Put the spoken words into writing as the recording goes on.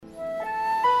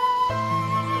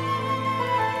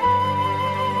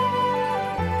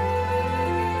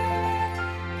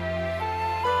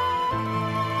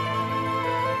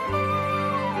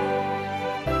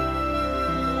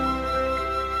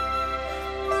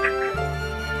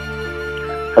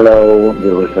Hello,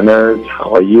 dear listeners.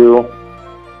 How are you?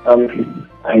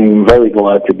 I'm very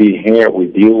glad to be here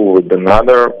with you with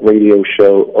another radio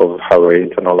show of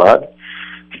Haret Nolad,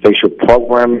 special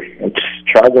program which is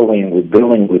struggling with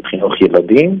dealing with Chinuch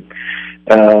Yeladim.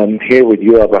 Here with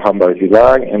you, Avraham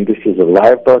Brazilay, and this is a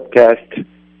live broadcast.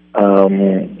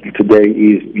 Today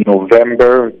is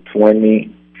November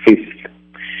 25th.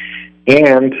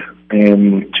 And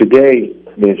today,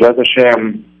 Be'ezrat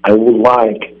Hashem, I would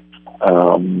like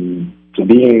to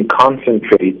be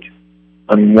concentrate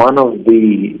on one of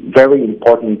the very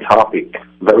important topic,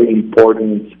 very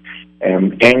important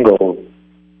angle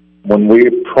when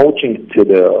we're approaching to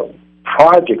the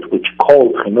project which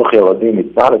called Chinuch Yeladim.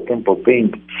 It's not a simple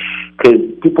thing, because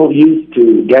people used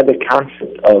to get the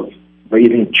concept of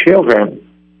raising children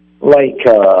like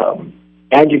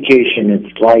education.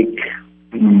 It's like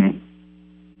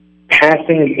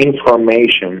passing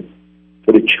information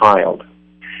to the child.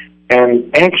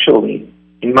 And actually,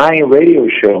 in my radio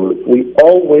show, we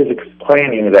always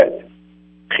explaining that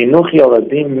Chinuch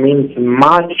Yeladim means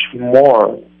much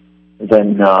more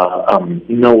than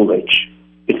knowledge.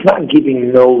 It's not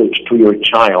giving knowledge to your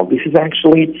child. This is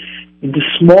actually the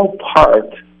small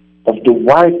part of the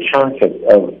wide concept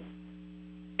of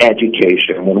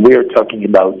education when we are talking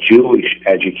about Jewish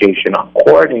education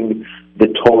according to the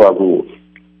Torah rules.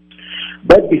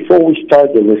 But before we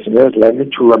start, the listeners, let me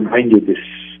to remind you this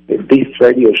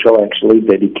radio show actually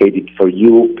dedicated for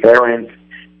you, parents,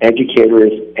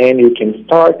 educators, and you can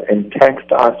start and text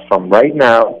us from right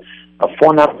now a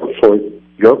phone number for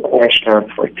your questions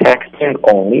for texting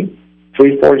only,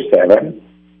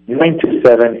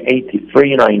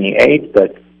 347-927-8398.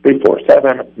 That's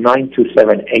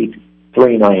 347-927-8398.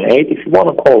 If you want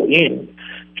to call in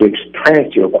to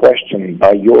express your question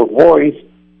by your voice,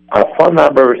 our phone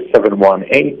number is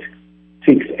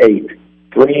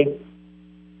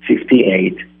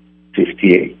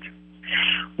 718-683-5858.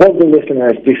 Well, the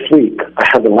listeners, this week I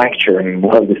had a lecture in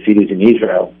one of the cities in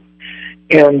Israel,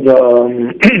 and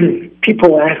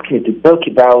people asked me to talk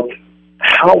about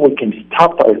how we can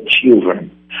stop our children,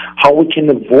 how we can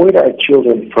avoid our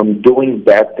children from doing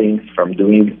bad things, from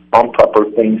doing improper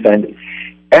things, and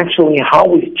actually how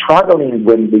we're struggling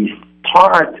when they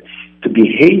start to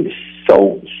behave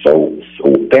so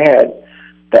bad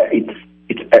that it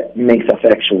makes us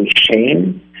actually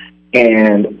shame,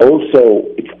 and also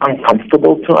it's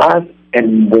uncomfortable to us.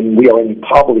 And when we are in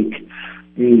public,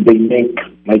 they make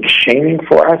like shaming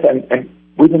for us, and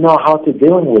we don't know how to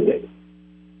deal with it.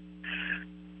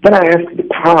 Then I asked the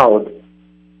crowd,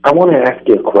 I want to ask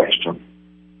you a question.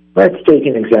 Let's take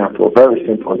an example, a very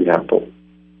simple example.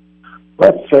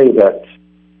 Let's say that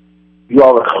you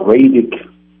are a Haredic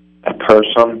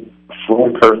person, a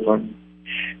fluent person,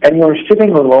 and you're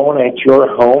sitting alone at your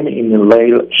home in the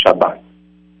Leil Shabbat,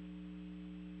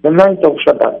 the night of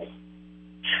Shabbat.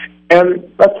 And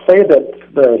let's say that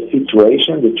the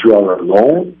situation that you are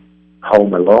alone,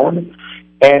 home alone,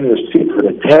 and you sit at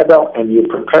the table and you're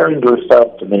preparing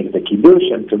yourself to make the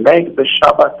kiddush and to make the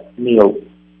Shabbat meal.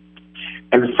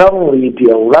 And suddenly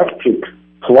the electric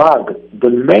plug, the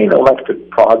main electric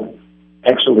plug,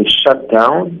 actually shut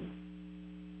down,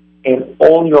 and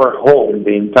all your home,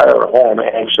 the entire home,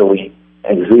 actually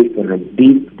exists in a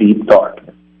deep, deep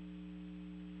darkness.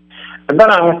 And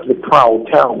then I asked the crowd,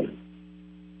 tell me,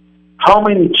 how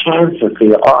many chances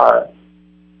there are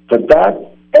that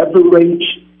average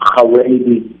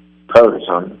Haredi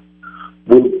person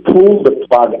will pull the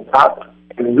plug up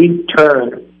and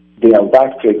return the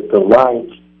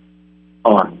lights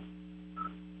on?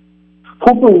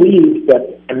 Who believes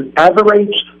that an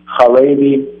average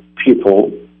Haredi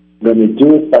people going to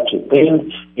do such a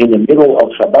thing in the middle of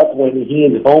Shabbat when he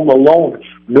is home alone,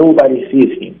 nobody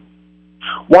sees him?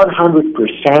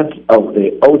 100% of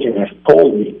the audience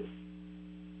told me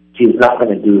he's not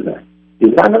going to do that.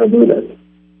 He's not going to do that.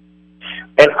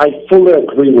 And I fully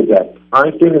agree with that. I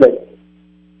think that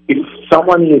if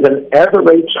someone is an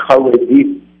average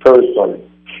Haredi person,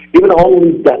 even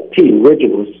only Dati,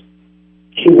 religious,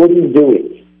 he wouldn't do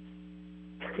it.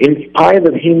 In spite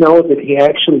that he knows that he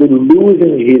actually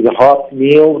losing his hot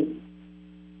meals,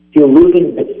 he's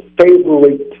losing the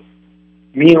favorite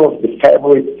meals, the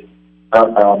favorite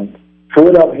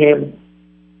food of him.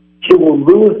 He will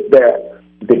lose the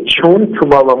tune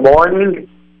tomorrow morning.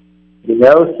 You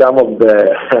know, some of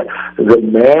the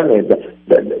men,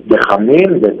 the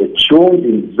chamin, the tune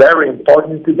is very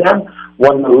important to them.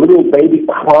 When a little baby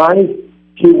cries,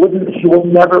 he will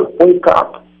never wake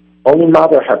up. Only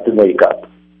mother has to wake up.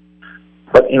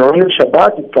 But in Leil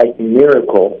Shabbat, it's like a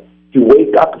miracle he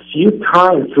wakes up a few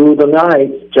times through the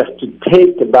night just to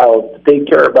take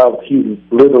care about his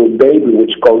little baby, which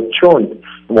is called Chunt.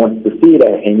 He wants to see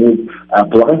that he needs a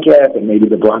blanket, and maybe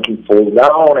the blanket falls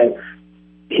down, and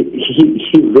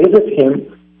he visits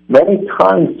him many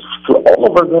times for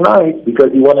all over the night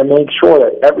because he wants to make sure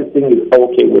that everything is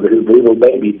okay with his little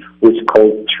baby, which is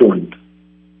called Chunt.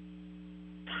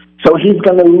 So he's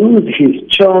going to lose his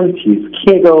Chunt, his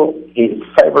kiddo, his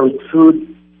favorite food,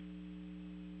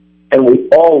 and we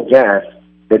all guess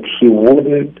that he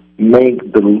wouldn't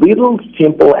make the little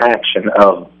simple action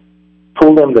of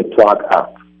pulling the plug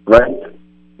up, right?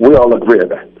 We all agree with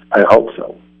that. I hope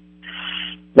so.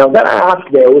 Now then I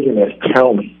asked the audience,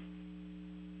 tell me,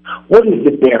 what is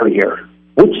the barrier?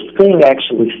 Which thing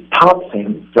actually stops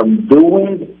him from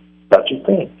doing such a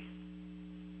thing?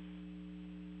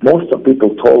 Most of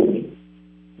people told me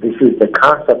this is the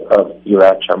concept of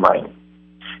Yirat Shamayim.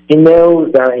 He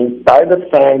knows that inside the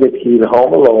fact that he's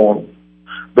home alone,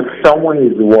 but someone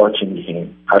is watching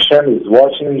him. Hashem is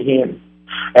watching him,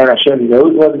 and Hashem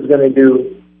knows what he's going to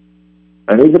do,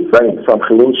 and he's afraid from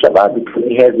Chilul Shabbat because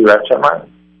he has Yirat Shamayim.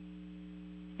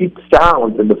 It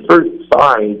sounds, in the first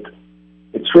sight,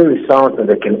 it really sounds as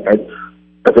a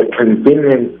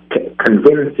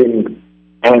convincing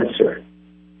answer.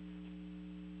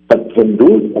 But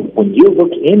when you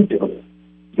look into it,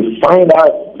 you find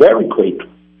out very quickly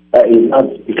that it's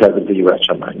not because of the Yirat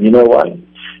Shamayim. You know why?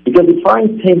 Because if I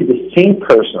take the same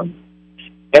person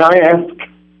and I ask,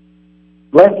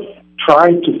 let's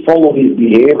try to follow his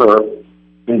behavior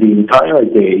in the entire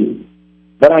day,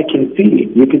 then I can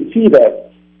see, you can see that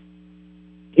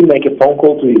he make a phone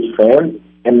call to his friend,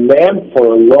 and then for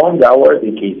a long hour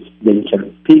they can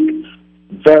speak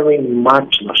very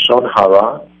much Lashon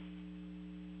Hara,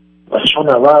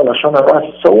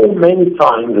 so many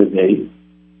times a day,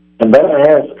 and then I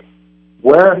ask,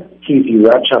 where his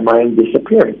Yirat Shamayim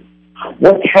disappeared?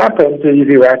 What happened to his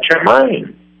Yirat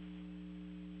Shamayim?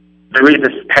 There is a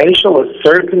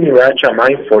certain Yirat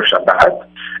Shamayim for Shabbat,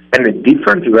 and a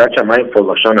different Yirat Shamayim for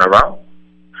Lashon Hara.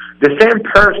 The same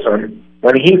person,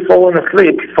 when he's fallen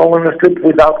asleep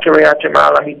without Kriyat Shema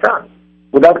al Hamita,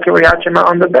 without Kriyat Shema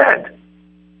on the bed.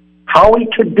 How he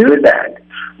could do that?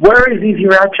 Where is his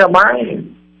Yirat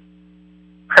Shamayim?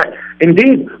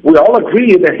 Indeed, we all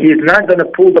agree that he is not going to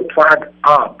pull the plug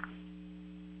up.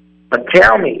 But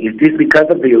tell me, is this because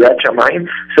of the Yirat Shamayim?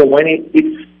 So when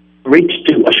it's reached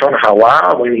to Lashon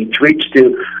Hara, when it reached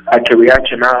to Kriyat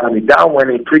Shema al Hamita, when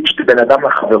it reached to Ben Adam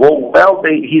L'Chavero, well,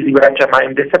 his Yirat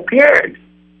Shamayim disappeared.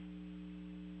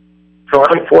 So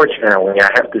unfortunately, I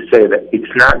have to say that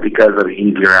it's not because of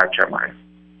his Yirat Shamayim.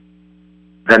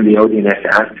 Then the audience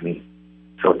asked me,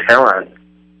 so tell us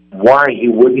why he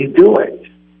wouldn't do it.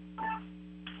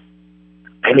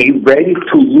 And he's ready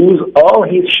to lose all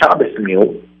his Shabbos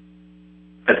meal.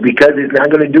 That's because he's not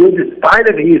going to do it despite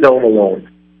that he's home alone.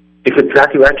 If it's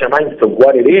not Yirat Shamayim, so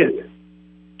what it is?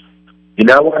 You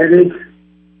know what it is?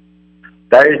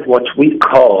 That is what we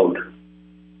called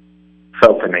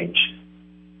self-image.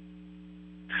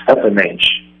 Self-image.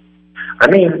 I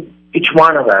mean, each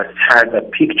one of us has a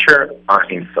picture of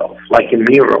himself, like a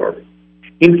mirror,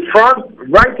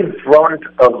 right in front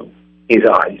of his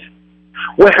eyes.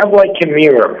 We have like a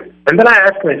mirror. And then I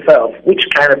ask myself, which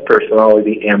kind of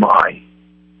personality am I?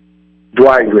 Do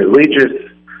I religious?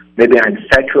 Maybe I'm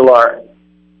secular.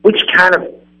 Which kind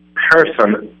of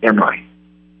person am I?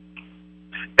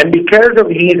 And because of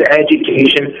his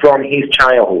education from his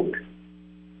childhood,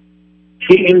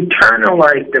 he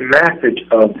internalized the message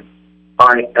of,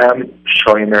 I am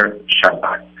Shomer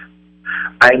Shabbat.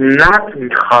 I'm not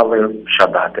Mechalel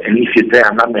Shabbat. And if you say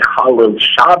I'm not Mechalel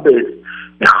Shabbos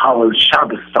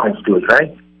sounds good,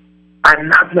 right? I'm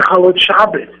not Mechalel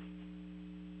Shabbos.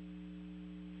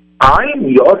 I'm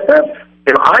Yosef?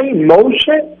 Am I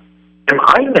Moshe? Am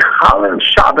I Mechalel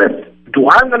Shabbos? Do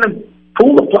I going to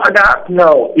pull the plug up?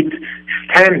 No, it's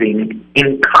standing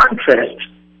in contrast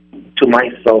to my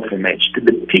self-image, to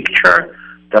the picture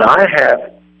that I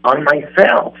have on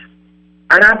myself.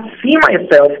 And I see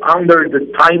myself under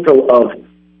the title of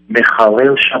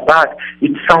Mechalel Shabbat.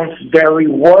 It sounds very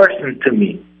worrisome to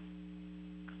me.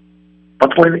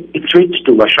 But when it's reached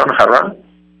to Lashon Hara,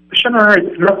 it's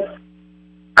not.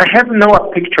 I have no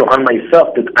picture on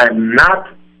myself that I'm not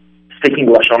speaking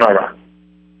Lashon Hara.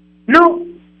 No,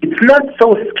 it's not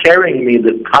so scaring me,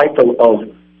 the title of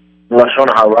Lashon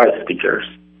Hara speakers.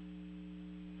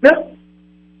 No.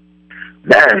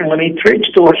 Then, when it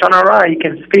reaches to Lashon Hara, you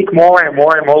can speak more and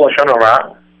more and more Lashon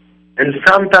Hara, and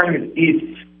sometimes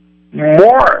it's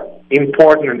more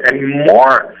important and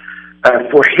more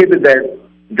prohibited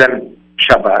than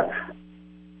Shabbat,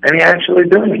 and you're actually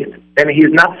doing it. and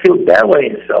he's not feel that way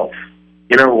himself.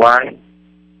 You know why?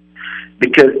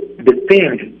 Because the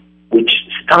thing which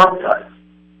stops us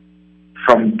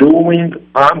from doing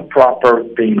improper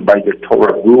thing by the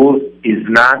Torah rules is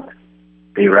not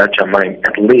the Yirat Shamayim,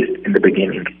 at least in the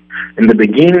beginning. In the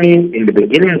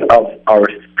beginning of our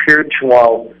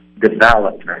spiritual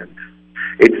development,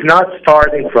 it's not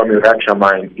starting from Yirat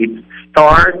Shamayim. It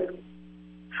starts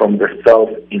from the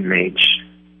self-image.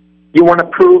 You want a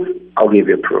proof? I'll give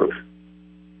you a proof.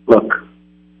 Look,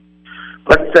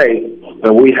 let's say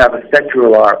that we have a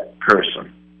secular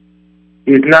person.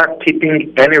 He's not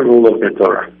keeping any rule of the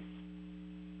Torah.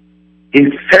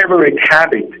 His favorite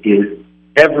habit is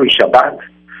every Shabbat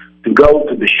to go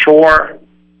to the shore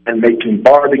and making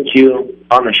barbecue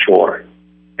on the shore.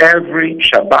 Every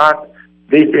Shabbat,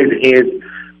 this is his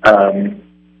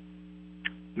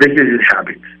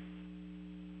habit.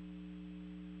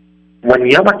 When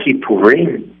Yom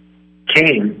Kippurim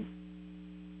came,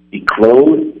 he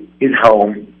closed his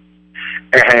home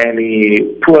and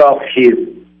he put off his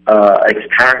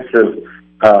expensive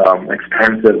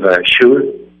shoes,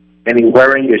 and he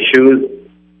wearing the shoes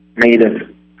made of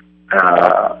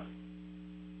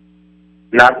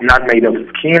not made of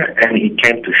skin, and he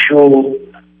came to shul,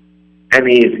 and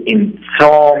he's in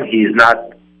tzom. He's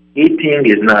not eating,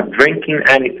 he's not drinking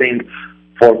anything.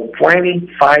 For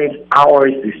 25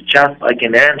 hours, he's just like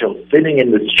an angel sitting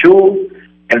in the shul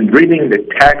and reading the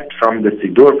text from the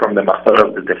Siddur, from the Machzor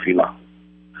of the Tefillah.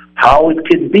 How it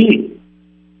could be?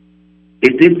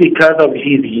 Is it because of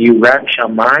his Yirat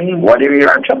Shamayim? What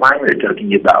Yirat Shamayim are you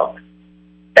talking about?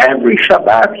 Every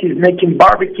Shabbat he's making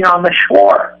barbecue on the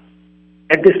shore.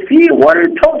 At the sea, what are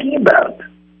you talking about?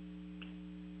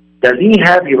 Does he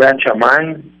have Yirat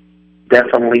Shamayim?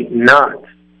 Definitely not.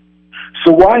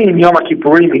 So why in Yom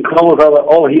Kippurim he closes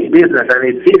all his business and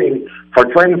he's sitting for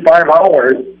 25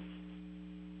 hours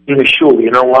in a shul?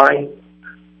 You know why?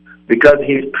 Because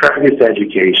his previous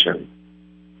education,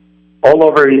 all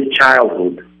over his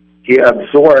childhood, he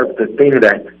absorbed the thing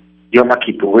that Yom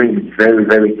Kippurim is very,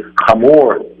 very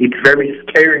chamor. It's very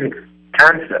scary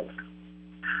concept.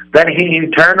 Then he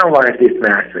internalized this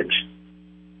message.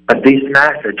 But this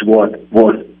message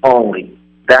was only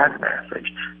that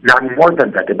message, not more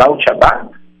than that. About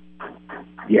Shabbat,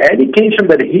 the education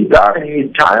that he got in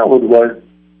his childhood was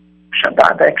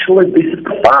Shabbat. Actually, this is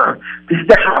the fun. This is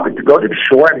the habit to go to the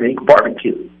shore and make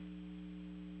barbecue.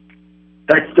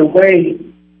 That's the way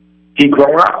he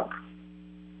grew up.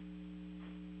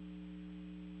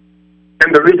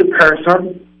 And there is a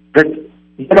person that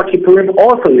Yom Kippurim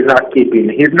also is not keeping.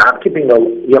 He's not keeping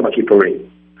the Yom Kippurim.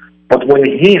 But when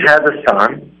he has a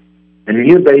son, a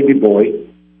new baby boy,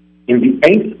 in the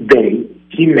 8th day,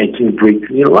 he's making Brit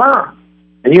Milah.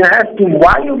 And you ask him,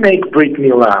 why you make Brit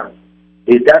Milah?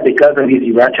 Is that because of his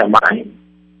Yirat Shamayim?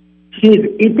 He's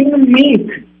eating meat.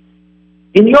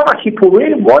 In Yom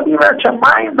Kippurim, what Yirat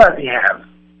Shamayim does he have?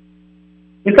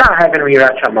 He's not having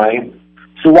Yirat Shamayim.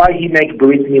 So why he make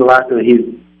Brit Milah to his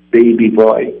baby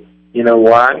boy? You know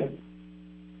why?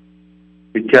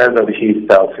 Because of his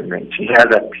self-image. He has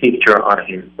a picture on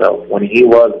himself. When he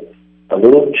was a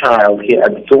little child, he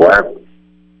absorbed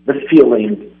the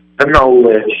feeling, the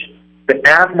knowledge, the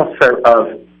atmosphere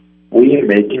of we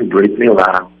making Brit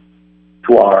Milah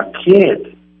to our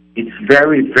kids. It's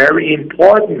very, very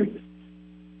important.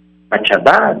 But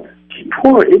Shabbat,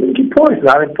 Kippur, even Kippur is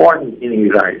not important in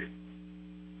his eyes.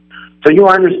 So you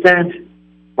understand,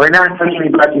 we're not talking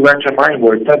about Yirat Shamayim,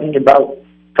 we're talking about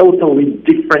totally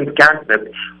different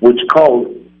concept, which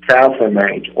called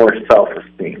self-image or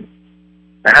self-esteem.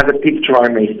 I have a picture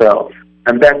on myself,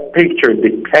 and that picture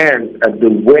depends on the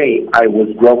way I was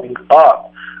growing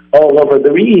up all over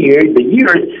the years,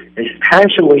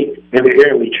 especially in the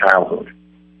early childhood.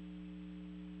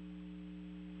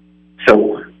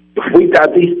 So, if we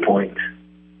got this point,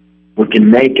 we can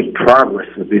make a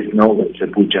progress with this knowledge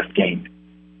that we just gained.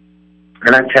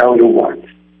 And I tell you what,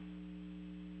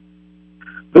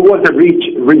 there was a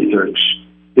research.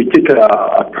 They took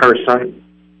a person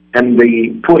and they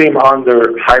put him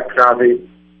under hypnosis.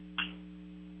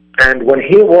 And when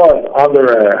he was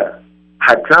under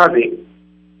hypnosis,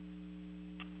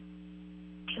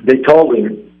 they told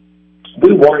him,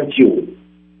 we want you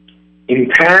in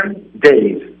 10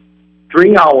 days,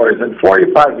 3 hours and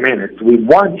 45 minutes, we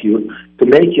want you to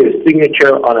make your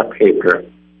signature on a paper.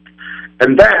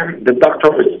 And then the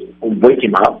doctor wake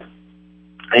him up,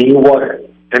 and he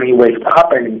wakes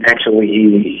up, and actually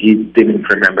he didn't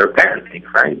remember anything,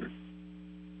 right?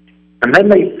 And then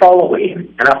they follow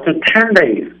him, and after 10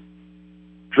 days,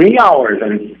 3 hours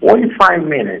and 45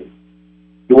 minutes,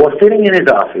 he was sitting in his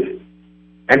office,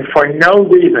 and for no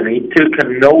reason he took a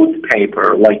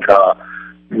notepaper, like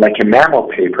a memo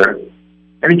paper,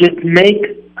 and he just make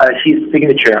his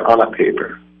signature on a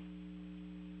paper.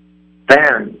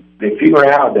 Then they figure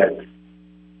out that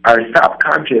our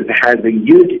subconscious has a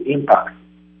huge impact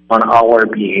on our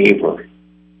behavior.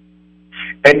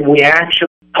 And we actually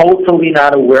totally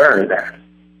not aware of that.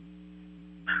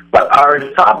 But our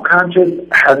subconscious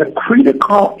has a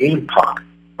critical impact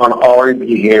on our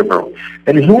behavior.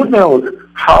 And who knows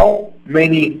how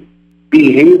many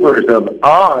behaviors of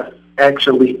us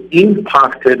actually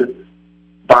impacted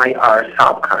by our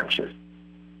subconscious.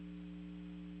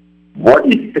 What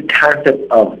is the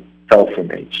concept of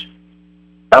self-image?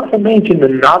 Self-image, in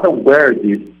another word,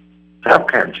 is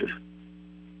subconscious.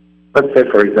 Let's say,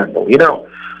 for example, a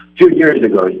few years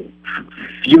ago,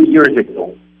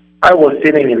 I was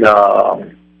sitting in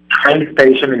a train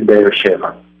station in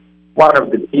Beersheba, one of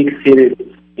the big cities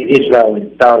in Israel,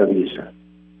 in south of Israel.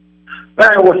 Then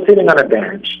I was sitting on a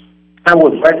bench. I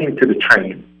was waiting to the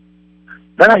train.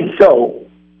 Then I saw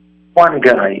one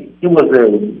guy. He was a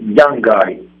young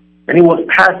guy, and he was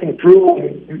passing through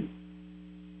in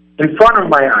front of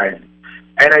my eyes,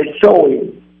 and I saw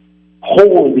him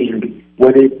holding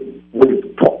with his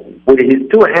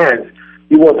two hands.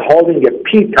 He was holding a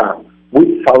pita with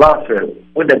falafel,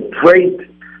 with a great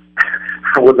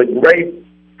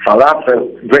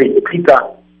falafel, great pita,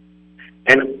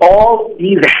 and all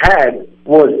he had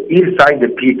was inside the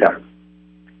pita.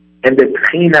 And the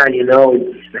trina,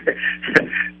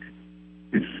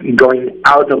 it's going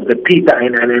out of the pita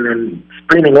and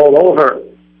spinning all over.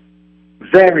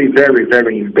 Very, very,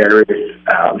 very embarrassed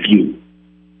view.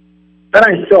 Then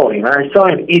I saw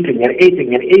him eating and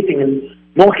eating and eating, and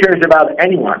no one cares about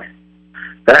anyone.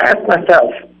 Then I asked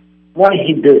myself, why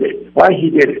he did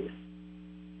it?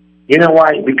 You know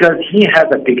why? Because he has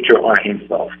a picture on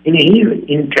himself. In his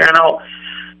internal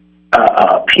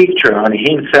picture on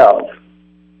himself,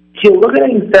 he looks at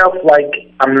himself like,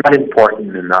 I'm not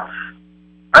important enough.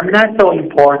 I'm not so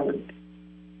important.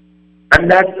 I'm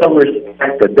not so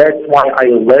respected. That's why I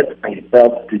let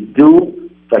myself to do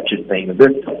such a thing. This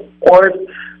is, of course,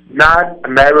 not a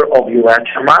matter of Yirat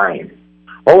Shamayim.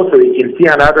 Also, you can see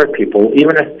on other people,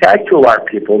 even a secular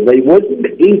people, they wouldn't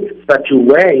eat such a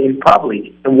way in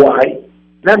public. And why?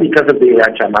 Not because of the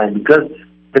Yirat Shamayim, because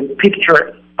the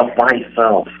picture of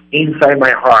myself inside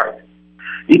my heart.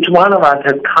 Each one of us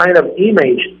has kind of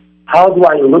image, how do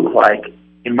I look like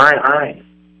in my eyes?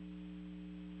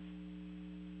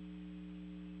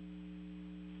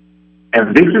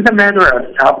 And this is a matter of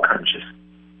subconscious.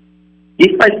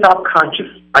 If my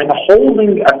subconscious, I'm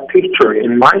holding a picture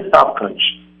in my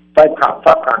subconscious,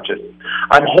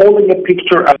 I'm holding a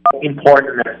picture of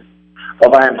importance,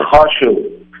 of I am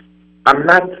chashuv. I'm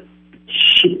not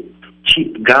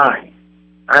cheap guy.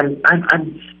 I'm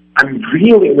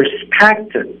really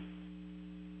respected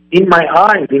in my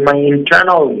eyes, in my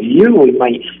internal view, in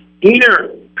my inner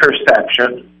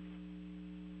perception.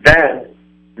 Then,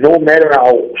 no matter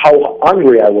how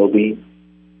hungry I will be,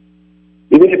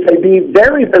 even if I be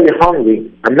very, very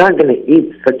hungry, I'm not going to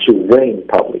eat such a way in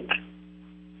public.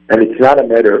 And it's not a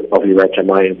matter of Yirat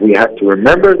Shamayim. We have to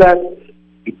remember that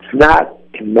it's not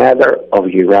a matter of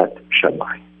Yirat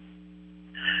Shamayim.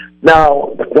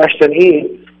 Now, the question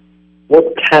is,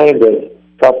 what kind of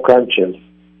subconscious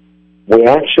we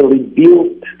actually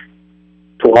built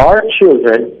to our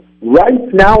children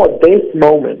right now at this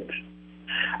moment?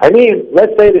 I mean,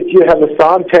 let's say that you have a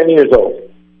son 10 years old,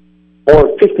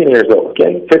 or 15 years old,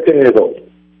 okay? 15 years old.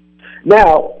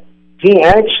 Now, he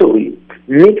actually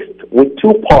mixed with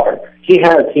two parts. He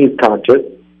has his conscious,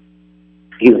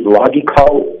 his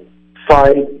logical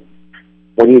side.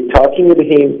 When you're talking with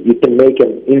him, you can make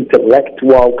an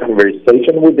intellectual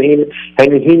conversation with him,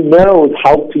 and he knows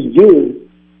how to use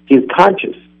his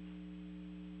conscious.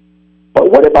 But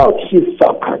what about his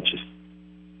subconscious?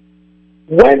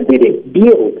 When did it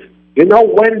build? You know,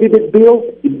 when did it build?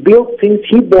 It built since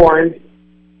he born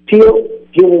till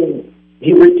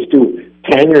he reached to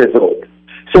 10 years old.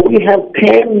 So we have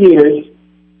 10 years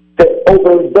that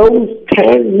over those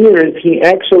 10 years he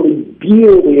actually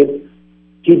built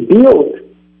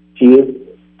his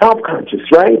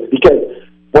subconscious, right? Because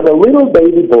when a little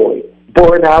baby boy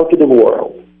born out to the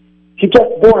world, he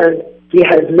just born, he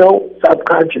has no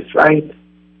subconscious, right?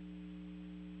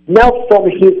 Now from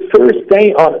his first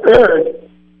day on earth,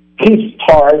 he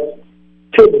starts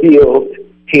to build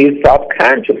his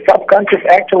subconscious. Subconscious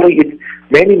actually is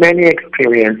many, many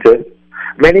experiences,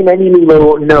 many, many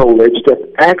knowledge that's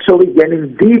actually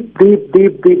getting deep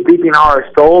in our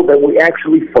soul that we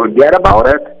actually forget about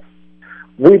it.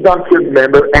 We don't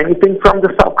remember anything from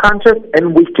the subconscious,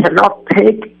 and we cannot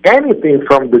take anything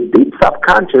from the deep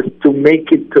subconscious to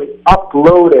make it, to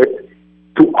upload it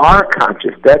to our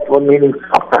conscious. That's what meaning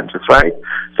subconscious, right?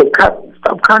 So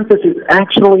subconscious is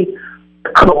actually a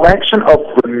collection of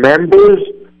members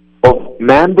of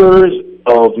memories.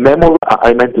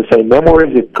 I meant to say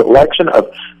memories is a collection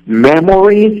of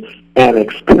memories and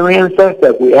experiences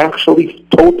that we actually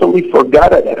totally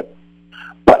forgot about.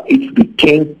 But it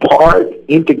became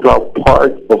integral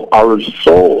part of our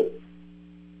soul.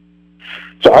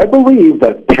 So I believe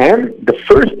that the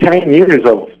first 10 years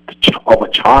of a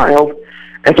child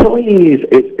actually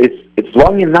is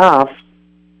long enough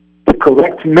to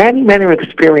collect many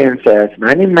experiences,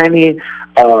 many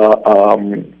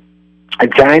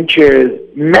adventures,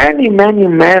 many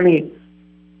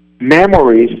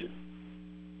memories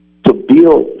to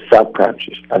build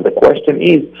subconscious. And the question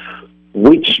is,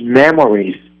 which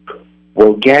memories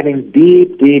will getting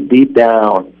deep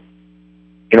down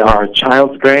in our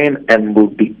child's brain and will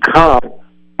become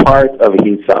part of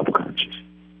his subconscious.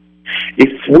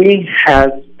 If we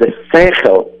have the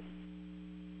seichel,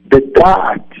 the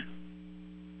thought,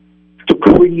 to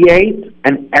create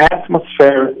an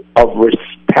atmosphere of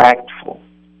respectful,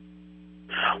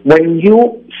 when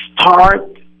you start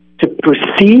to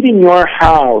proceed in your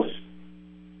house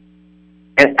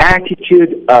an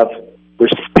attitude of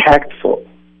respectful,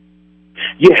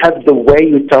 you have the way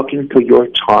you're talking to your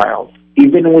child,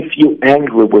 even if you're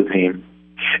angry with him,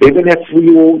 even if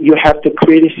you have to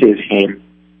criticize him.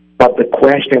 But the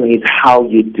question is how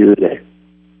you do that.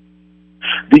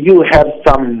 Do you have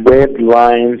some red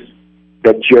lines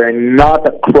that you're not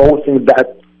crossing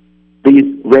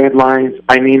these red lines?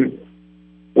 I mean,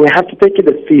 we have to take a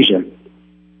decision.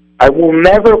 I will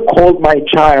never call my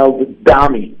child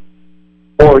dummy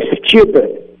or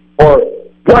stupid or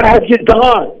what have you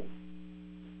done?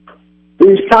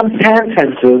 There's some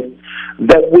sentences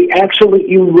that we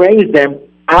actually erase them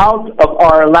out of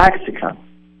our lexicon.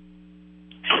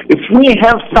 If we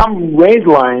have some red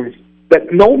lines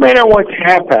that no matter what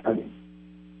happens,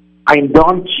 I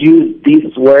don't use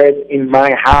these words in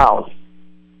my house,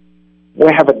 we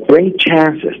have a great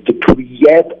chances to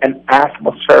create an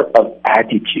atmosphere of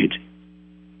attitude.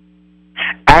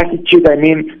 Attitude, I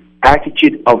mean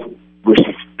attitude of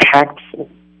respectful.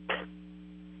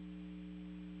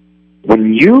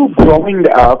 When you growing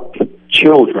up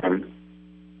children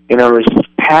in a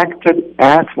respected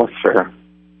atmosphere,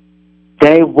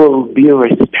 they will be a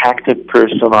respected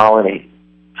personality.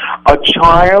 A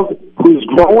child who's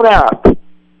grown up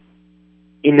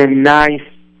in a nice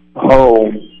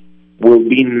home will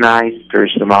be nice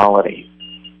personality.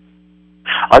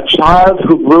 A child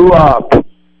who grew up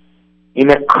in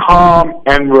a calm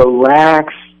and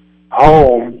relaxed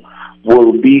home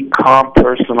will be calm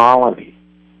personality.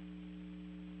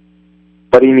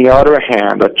 But in the other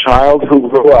hand, a child who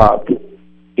grew up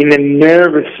in a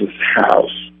nervous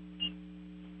house,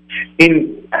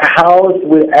 in a house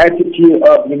with attitude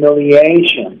of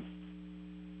humiliation,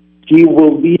 he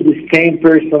will be the same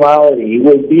personality. He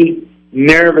will be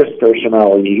nervous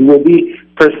personality. He will be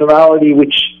personality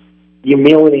which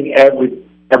humiliating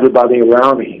everybody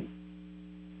around him.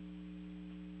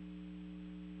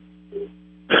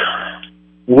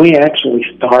 We actually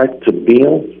start to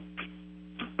build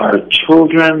our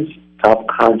children's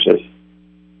subconscious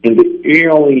in the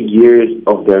early years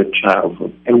of their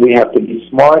childhood. And we have to be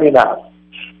smart enough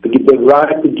to give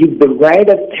the right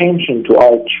attention to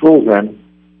our children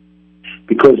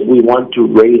because we want to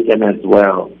raise them as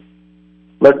well.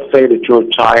 Let's say that your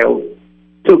child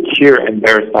took here and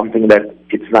there something that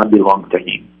it's not belong to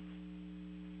him,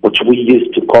 which we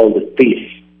used to call the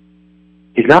thief.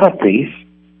 He's not a thief.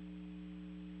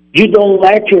 You don't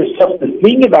let yourself to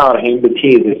think about him that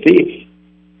he is a thief.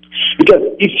 Because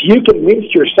if you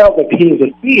convince yourself that he is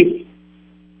a thief,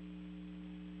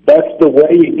 that's the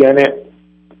way you're gonna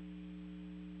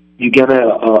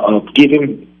give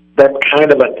him that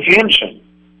kind of attention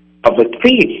of a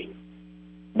thief.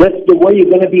 That's the way you're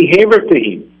gonna behave to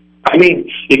him. I mean,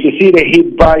 if you see that he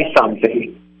buys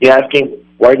something, you ask him,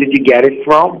 where did you get it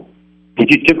from?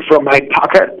 Did you took from my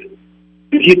pocket?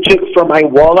 If you took from my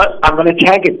wallet, I'm going to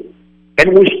check it.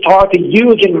 And we start a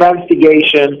huge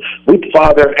investigation with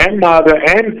father and mother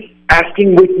and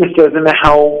asking witnesses in the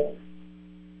home.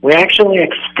 We're actually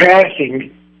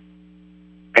expressing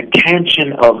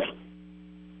attention of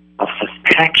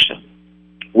suspicion.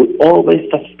 We always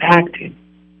suspect him.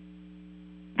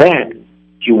 Then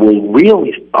you will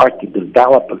really start to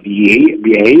develop a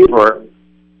behavior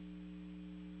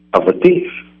of a thief.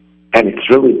 And it's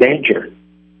really dangerous.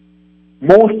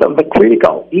 Most of the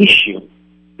critical issue,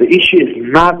 the issue is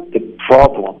not the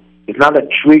problem. It's not a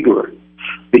trigger.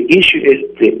 The issue is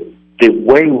the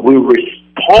way we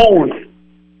respond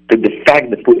to the fact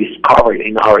that we discovered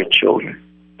in our children.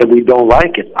 That we don't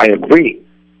like it, I agree.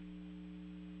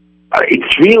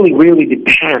 It's really, really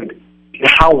depends on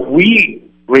how we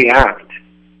react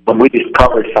when we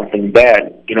discover something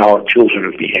bad in our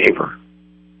children's behavior.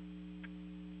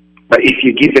 But if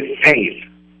you give it faith,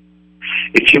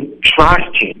 if you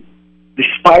trust him,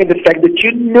 despite the fact that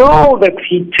you know that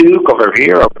he took over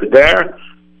here, over there,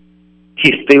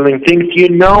 he's stealing things, you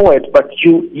know it, but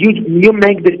you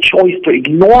make the choice to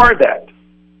ignore that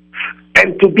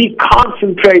and to be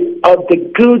concentrate on the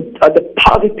good, on the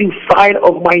positive side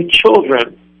of my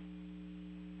children.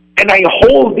 And I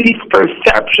hold this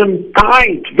perception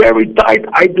tight, very tight.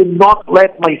 I do not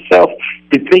let myself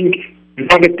to think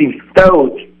negative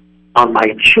thoughts on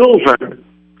my children.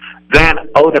 Then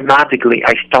automatically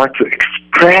I start to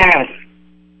express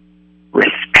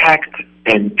respect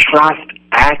and trust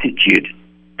attitude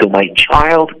to my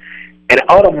child, and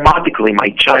automatically my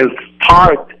child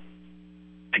starts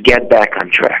to get back on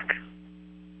track.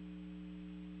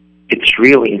 It's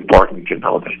really important to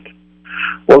know that.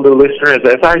 Well, the listeners,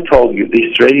 as I told you,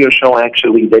 this radio show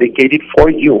actually dedicated for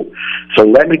you. So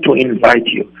let me to invite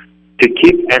you to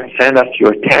keep and send us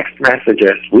your text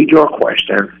messages with your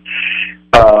questions.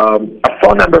 A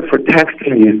phone number for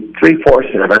texting is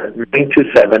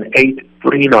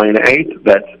 347-927-8398.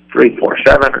 That's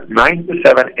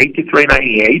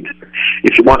 347-927-8398.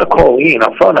 If you want to call in,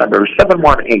 our phone number is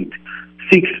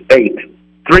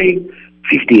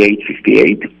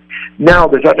 718-683-5858. Now,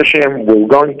 B'ezrat Hashem, we're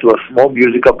going to a small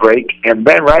musical break, and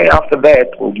then right after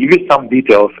that, we'll give you some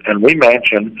details, and we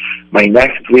mentioned my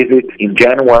next visit in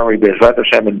January, B'ezrat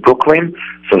Hashem, in Brooklyn.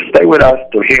 So stay with us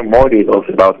to hear more details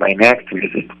about my next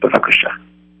visit. B'vakasha.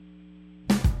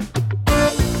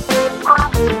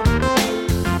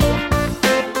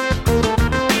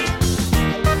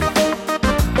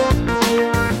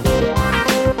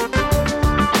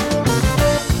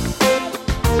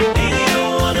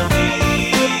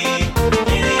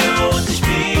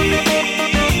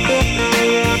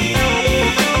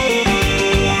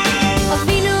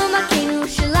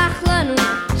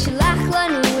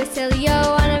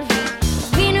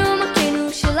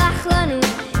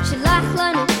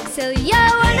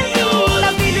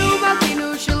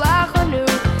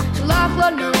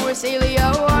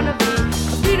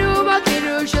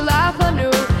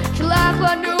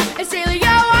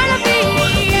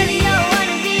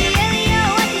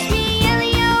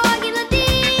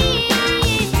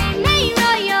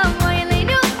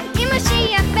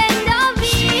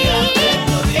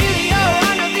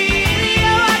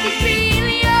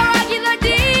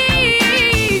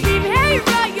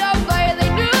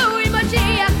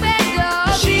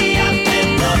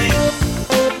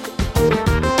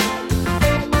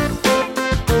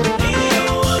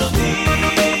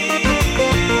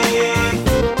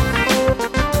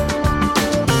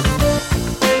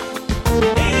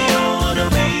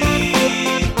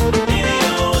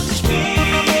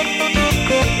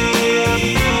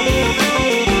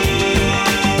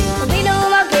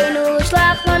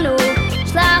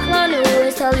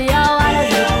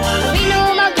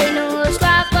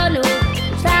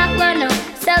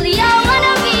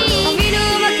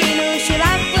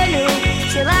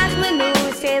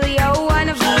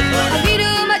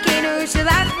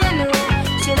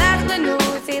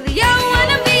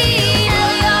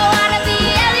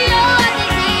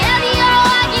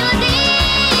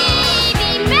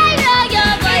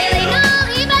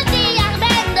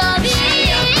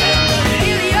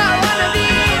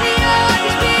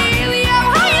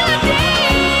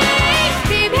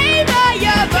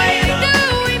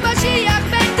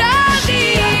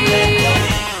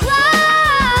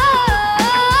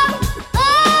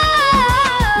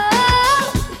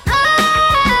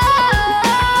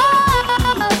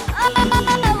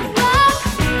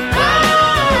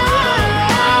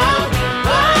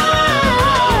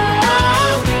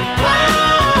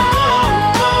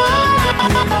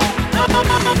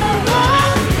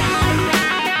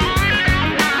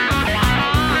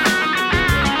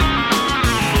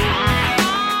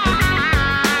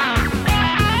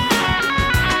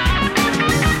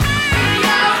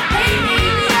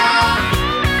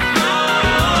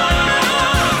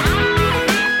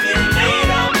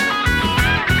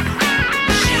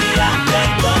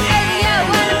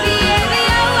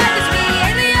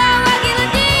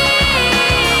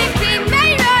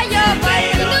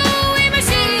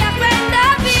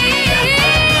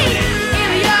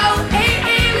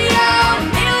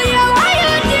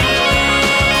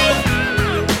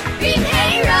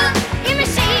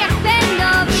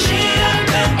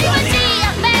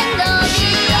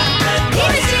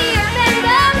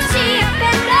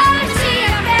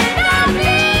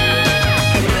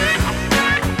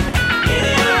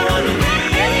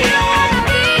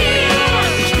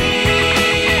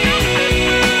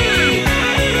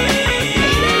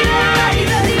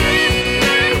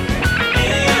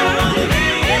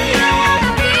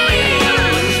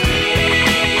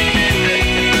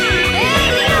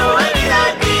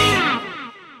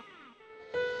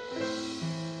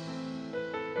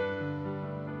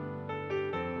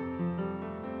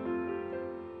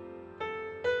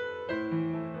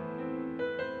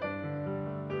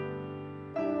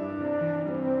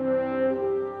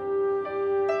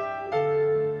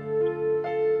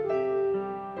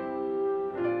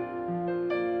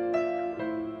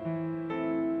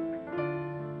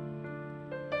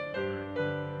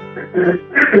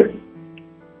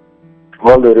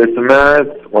 Well, the listeners,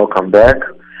 welcome back.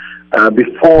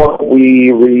 Before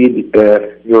we read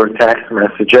your text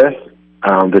messages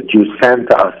that you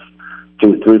sent us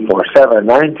to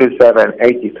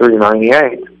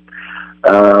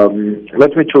 347-927-8398,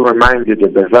 let me to remind you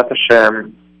that Bezrat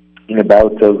Hashem, in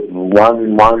about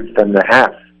 1 month and a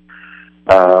half,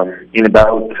 in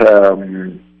about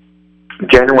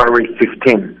January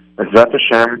 15th, Bezrat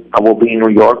Hashem, I will be in New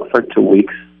York for 2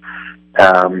 weeks,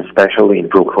 especially in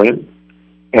Brooklyn.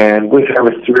 And we have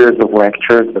a series of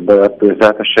lectures about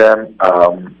Bezrat Hashem.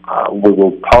 We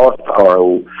will post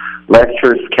our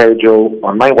lecture schedule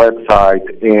on my website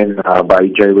and by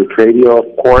JRoot Radio,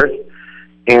 of course.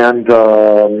 And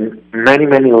many,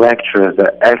 many lectures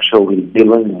are actually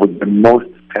dealing with the most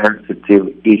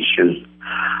sensitive issues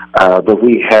that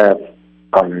we have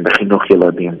on the Chinuch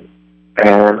Yiladim.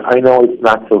 And I know it's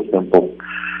not so simple.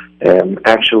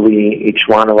 Actually, each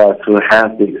one of us who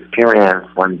has the experience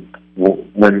when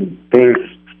things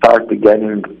start to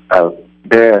getting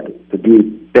bad, to be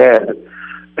bad,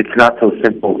 it's not so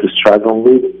simple to struggle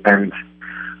with, and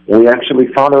we actually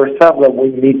found ourselves that we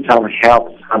need some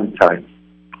help sometimes.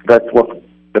 That's what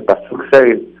the pasuk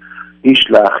says, Ish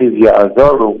la'achiv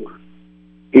ya'azoru,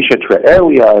 Ish et re'eu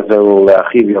ya'azoru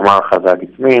la'achiv yamar chazak.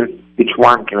 It means each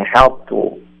one can help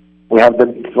to, we have the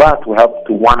mitzvah to help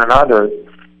to one another.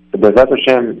 But Bezrat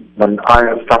Hashem, when I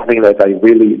have something that I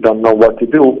really don't know what to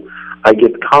do, I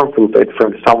get consulted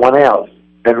from someone else.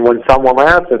 And when someone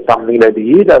else has something that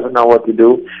he doesn't know what to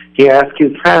do, he asks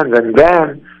his friends. And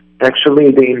then,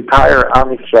 actually, the entire Am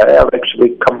Yisrael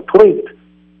actually complete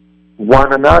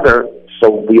one another. So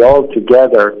we all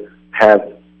together have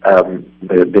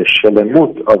the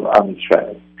Shelemut of Am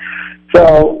Yisrael.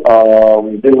 So,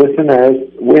 the listeners,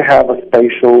 we have a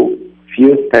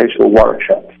few special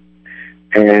workshops.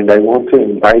 And I want to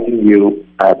invite you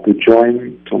to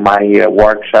join to my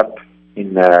workshop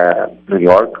in New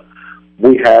York.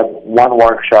 We have one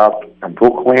workshop in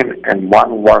Brooklyn and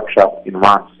one workshop in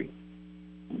Monsey.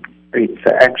 It's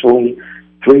actually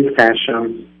 3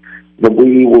 sessions that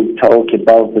we will talk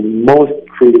about the most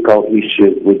critical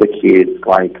issues with the kids,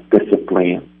 like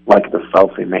discipline, like the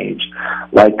self-image,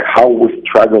 like how we're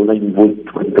struggling with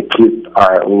when the kids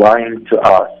are lying to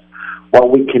us. What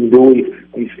we can do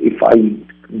if I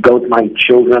go to my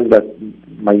child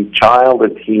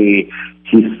that he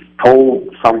stole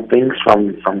some things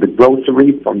from the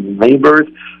grocery, from the neighbors,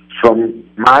 from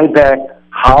my bag,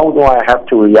 how do I have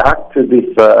to react to this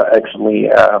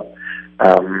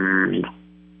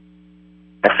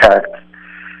effect?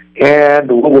 And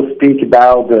we will speak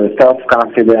about the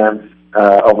self-confidence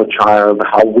of a child,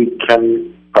 how we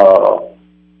can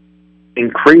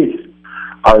increase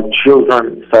our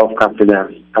children's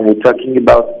self-confidence. And we're talking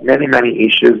about many, many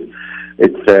issues.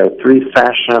 It's a 3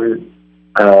 session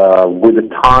with a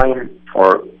time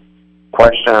for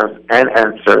questions and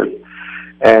answers.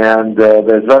 And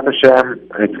Bezrat Hashem,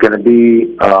 it's going to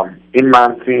be in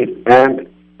Monsey and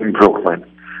in Brooklyn.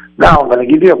 Now, I'm going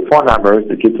to give you a phone number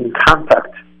that you can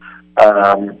contact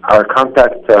our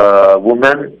contact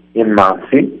woman in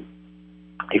Monsey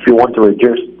if you want to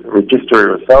register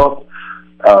yourself.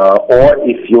 Or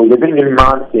if you're living in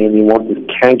Monsey and you want to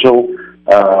schedule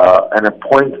an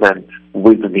appointment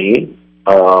with me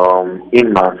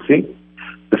in Monsey,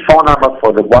 the phone number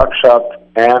for the workshop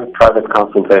and private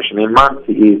consultation in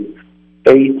Monsey is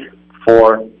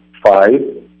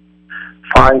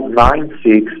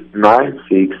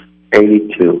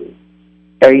 845-596-9682.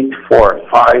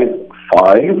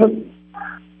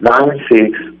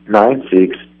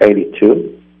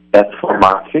 845-596-9682. That's for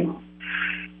Monsey.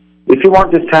 If you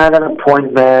want to set an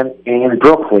appointment in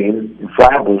Brooklyn, in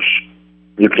Flatbush,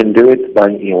 you can do it by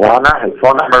Ilana. Her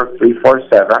phone number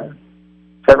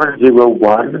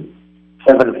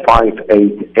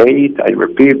 347-701-7588. I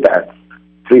repeat that,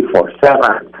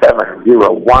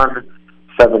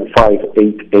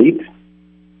 347-701-7588.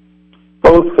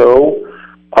 Also,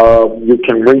 you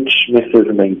can reach Mrs.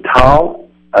 Meital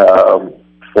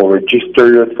for register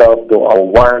yourself to our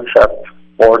workshop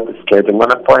or to schedule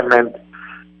an appointment.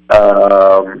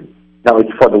 Now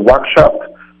it's for the workshop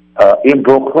in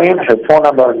Brooklyn. Her phone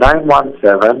number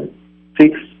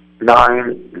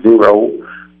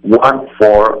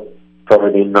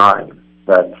 917-690-1439.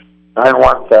 That's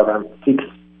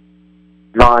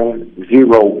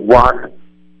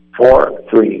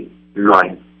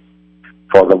 917-690-1439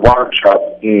 for the workshop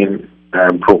in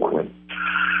Brooklyn.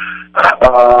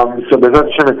 So Bezrat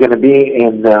Hashem is going to be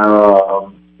in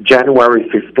January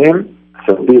 15th,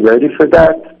 so be ready for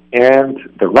that. And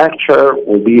the lecture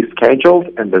will be scheduled,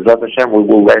 and Bezrat Hashem we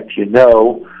will let you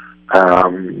know.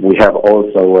 We have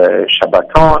also a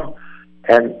Shabbaton,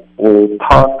 and we'll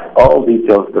talk all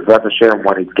details with Dr. Sharon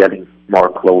when it's getting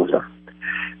more closer.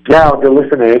 Now, the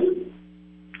listeners,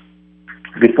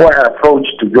 before I approach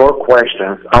to your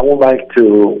questions, I would like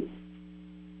to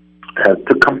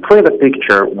complete the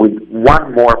picture with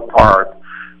one more part.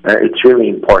 It's really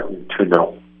important to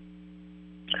know.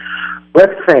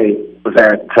 Let's say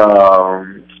that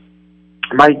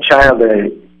my child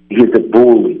he's a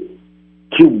bully.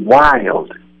 He's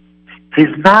wild.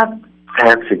 He's not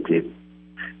sensitive.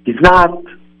 He's not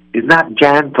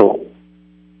gentle.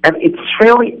 And it's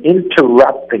really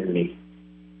interrupting me.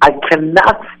 I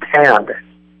cannot stand it.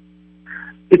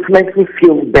 It makes me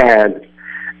feel bad.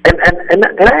 And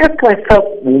I ask myself,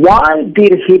 why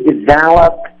did he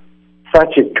develop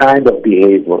such a kind of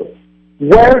behavior?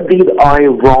 Where did I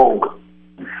wrong?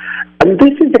 And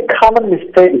this is a common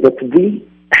mistake that we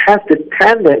have the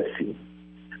tendency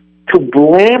to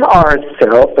blame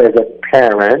ourselves as a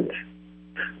parent,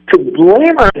 to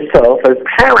blame ourselves as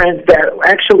parents that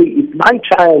actually if my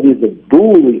child is a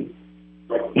bully,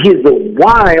 he's a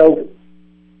wild,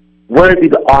 where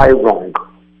did I wrong?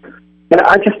 And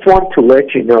I just want to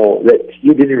let you know that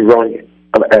you didn't wrong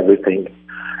of everything.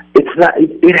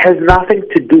 It has nothing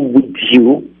to do with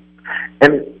you,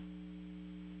 and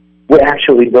we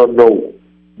actually don't know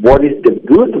what is the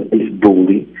good of this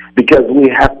bully, because we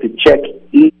have to check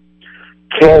each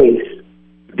case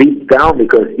deep down,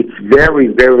 because it's very,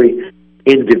 very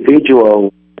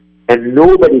individual, and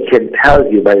nobody can tell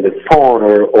you by the phone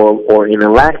or in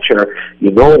a lecture,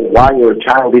 why your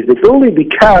child is a bully,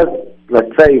 because,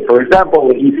 let's say, for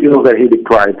example, he feels that he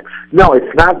deprived. No,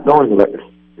 it's not going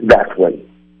that way.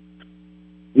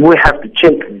 We have to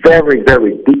check very,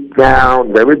 very deep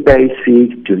down, very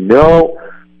basic, to know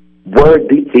where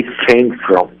this came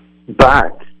from.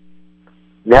 But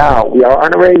now we are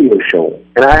on a radio show,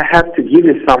 and I have to give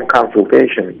you some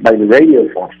consultation by the radio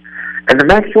phone. And the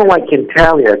maximum I can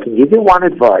tell you, I can give you one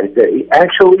advice, that it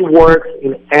actually works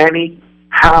in any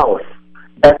house.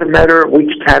 Doesn't matter which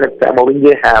kind of family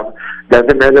you have,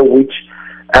 doesn't matter which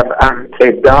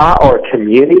eda or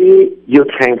community you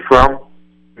came from,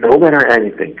 no matter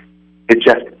anything. It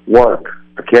just works,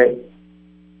 okay?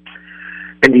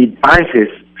 And the advice is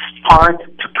start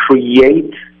to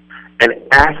create an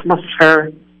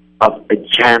atmosphere of a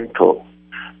gentle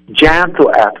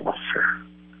atmosphere.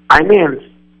 I mean,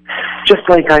 just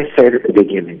like I said at the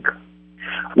beginning,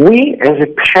 we as a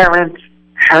parent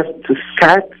have to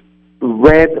set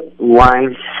red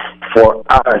lines for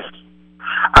us.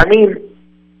 I mean,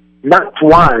 not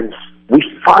once. We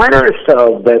find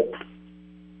ourselves that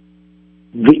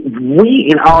we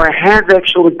in our hands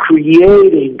actually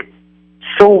creating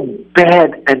so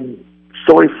bad, and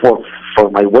sorry for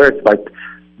my words, but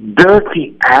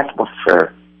dirty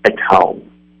atmosphere at home.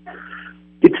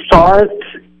 It starts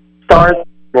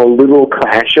a little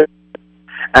clashes,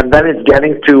 and then it's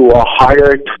getting to a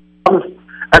higher tones,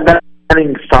 and then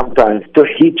sometimes to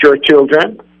hit your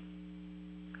children,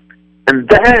 and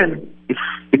then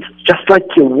it's just like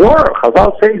your work.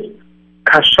 Chazal says,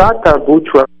 "Kashat tarbut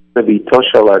b'bito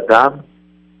shel adam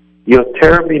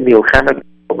yoter mimilchemet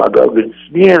magog." It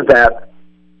means that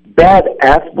bad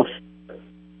atmosphere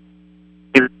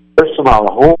in personal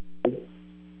home,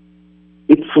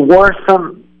 it's worse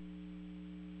than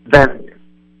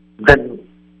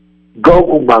Gog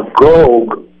and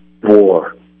Magog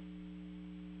war.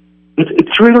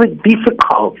 It's really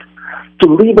difficult to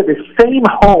live in the same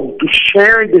home, to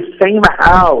share the same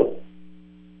house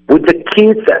with the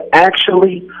kids that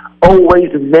actually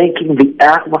always making the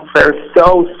atmosphere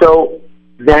so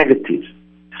negative,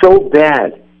 so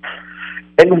bad.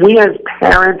 And we as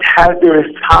parents have the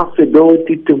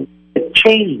responsibility to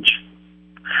change.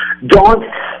 Don't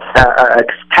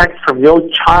expect from your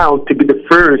child to be the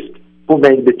first who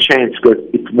make the change, because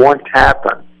it won't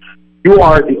happen. You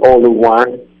are the older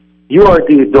one. You are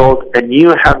the adult, and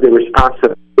you have the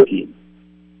responsibility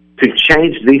to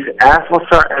change this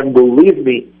atmosphere, and believe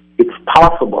me, it's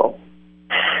possible.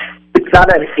 It's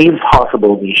not an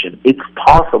impossible mission. It's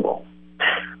possible.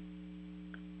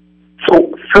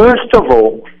 So, first of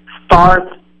all, start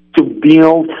to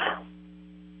build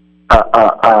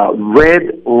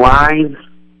red lines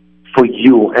for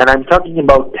you. And I'm talking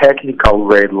about technical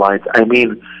red lines. I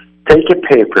mean, take a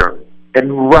paper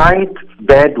and write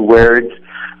bad words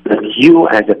that you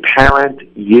as a parent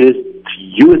use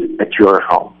at your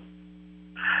home.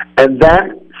 And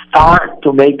then start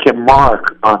to make a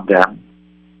mark on them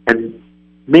and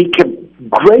make a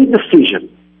great decision.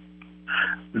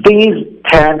 These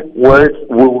 10 words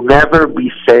will never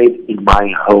be said in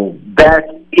my home. That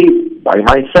is by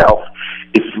myself.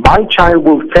 If my child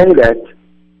will say that,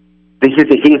 this is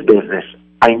his business.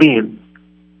 I mean,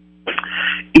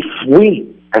 If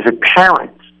we, as a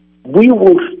parent, we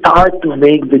will start to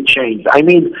make the change. I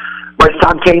mean, my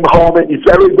son came home and he's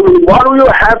very good. What do you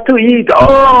have to eat?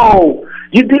 Oh,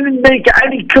 you didn't make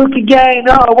any cook again.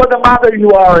 Oh, what a mother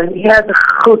you are. And he had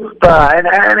chutzpah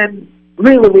and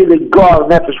really, really God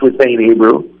nefesh we say in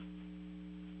Hebrew.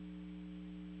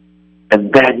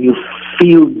 And then you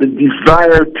feel the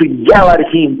desire to yell at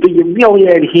him, to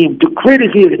humiliate him, to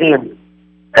criticize him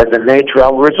as a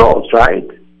natural result, right?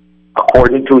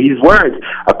 According to his words,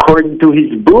 according to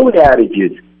his bully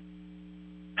attitude.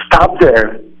 Stop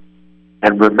there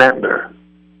and remember,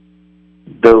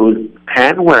 those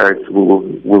 10 words will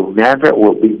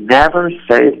be never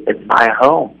said in my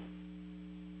home.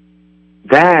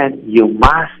 Then you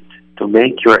must, to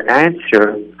make your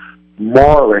answer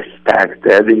more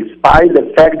respected, in spite of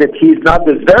the fact that he's not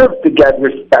deserved to get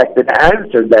respected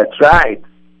answer, that's right.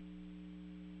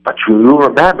 But you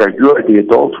remember, you are the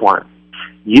adult one.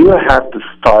 You have to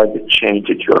start the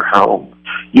change at your home.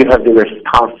 You have the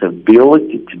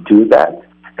responsibility to do that,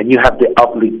 and you have the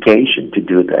obligation to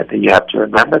do that, and you have to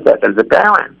remember that as a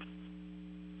parent.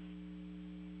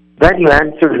 Then you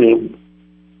answer him,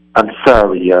 I'm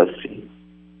sorry, Yossi.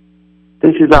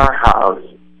 This is our house.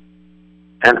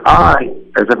 And I,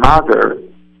 as a mother,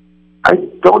 I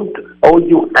don't owe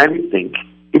you anything.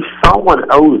 If someone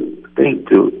owes things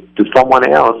to someone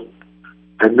else,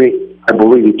 I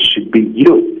believe it should be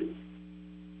you.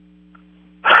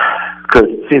 Because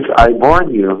since I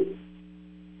born you,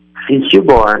 since you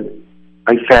born,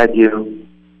 I fed you,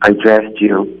 I dressed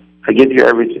you, I gave you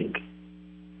everything.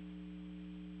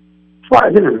 So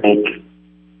I didn't make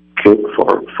cook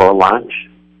for lunch.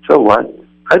 So what?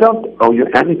 I don't owe you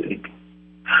anything.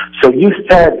 So you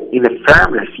said in a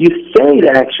fairness, you said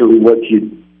actually what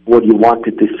you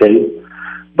wanted to say,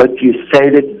 but you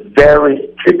said it very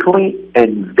strictly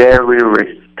and very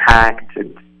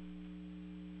respected.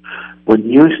 When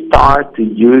you start to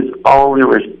use only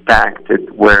respected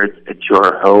words at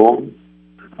your home,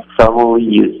 suddenly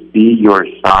you see your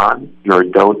son, your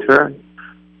daughter,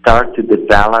 start to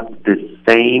develop the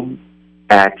same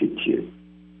attitude.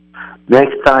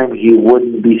 Next time he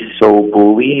wouldn't be so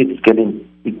bully,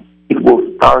 it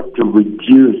will start to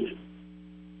reduce.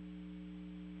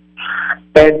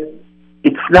 And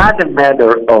it's not a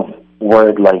matter of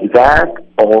word like that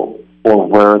or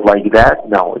word like that.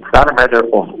 No, it's not a matter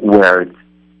of words.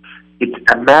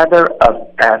 It's a matter of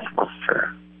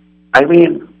atmosphere. I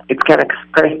mean, it can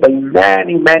express by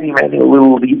many, many, many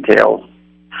little details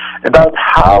about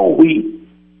how we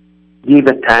give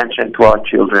attention to our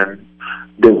children,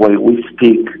 the way we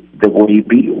speak, the way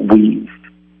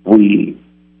we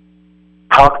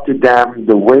talk to them,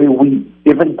 the way we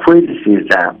even criticize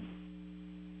them.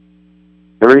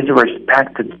 There is a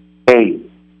respected way,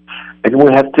 and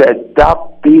we have to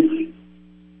adopt this,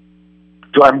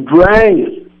 to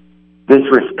embrace this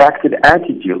respected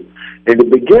attitude. In the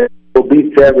beginning, it will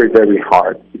be very, very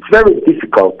hard. It's very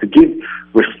difficult to give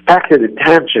respected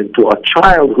attention to a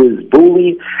child who is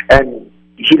bullied and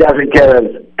he doesn't care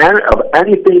of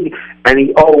anything, and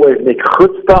he always makes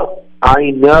chutzpah.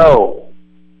 I know.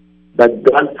 But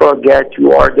don't forget,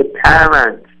 you are the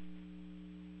parent.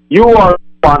 You are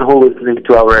the one who is listening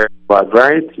to our class,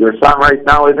 right? Your son right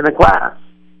now is in a class.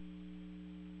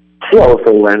 He's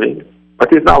also learning, but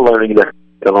he's not learning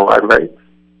the lot, right?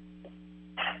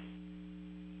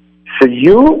 So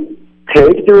you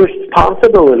take the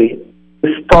responsibility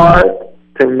to start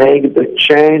to make the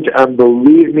change, and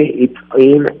believe me, it's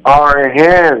in our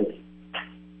hands.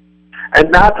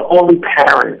 And not only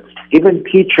parents, even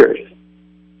teachers.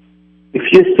 If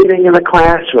you're sitting in a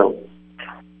classroom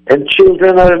and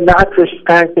children are not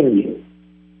respecting you,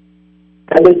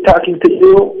 and they're talking to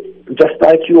you just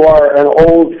like you are an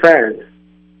old friend,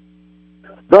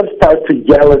 don't start to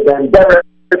yell at them.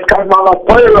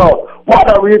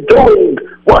 What are you doing?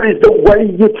 What is the way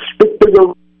you speak to your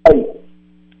wife?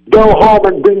 Go home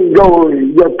and bring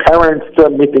your parents to a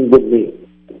meeting with me.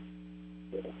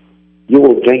 You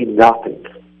will gain nothing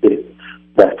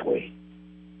that way.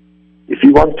 If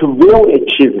you want to really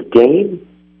achieve gain,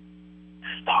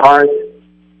 start.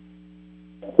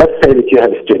 Let's say that you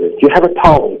have a student. You have a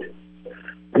Talmud.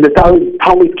 And the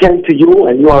Talmud came to you,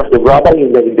 and you are the rabbi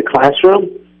in the classroom.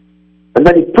 And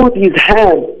then he put his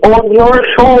hand on your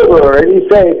shoulder, and he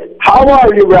says, "How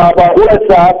are you, Rabbi? What's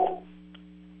up?"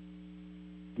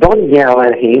 Don't yell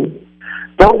at him.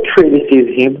 Don't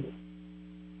criticize him.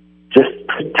 Just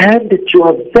pretend that you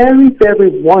are very, very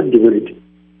wondering,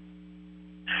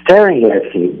 staring at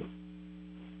him,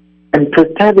 and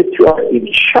pretend that you are in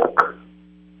shock.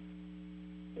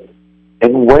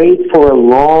 And wait for a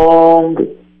long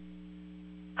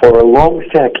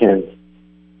second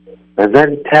and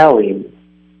then tell him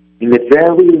in a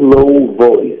very low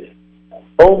voice,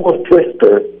 almost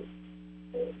whisper,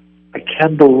 I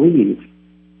can't believe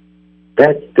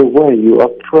that's the way you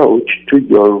approach to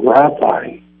your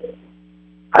rabbi.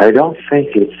 I don't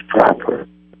think it's proper.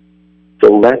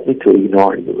 So let me to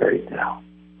ignore you right now.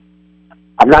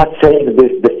 I'm not saying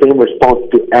this the same response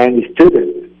to any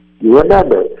student. You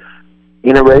remember,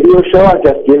 in a radio show, I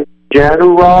just give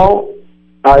general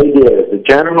ideas,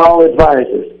 general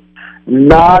advices,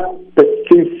 not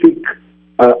specific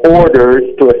orders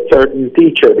to a certain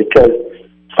teacher, because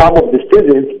some of the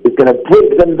students is going to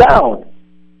break them down.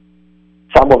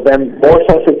 Some of them more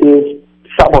sensitive,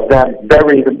 some of them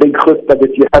very the big chutzpah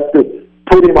that you have to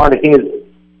put him on his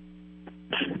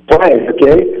place,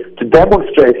 okay, to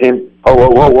demonstrate him,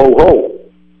 oh,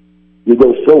 you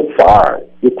go so far,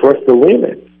 you cross the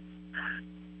limit.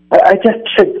 I just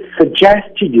should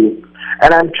suggest to you,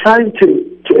 and I'm trying to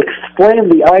explain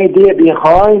the idea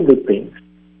behind the things.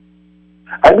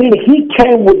 I mean, he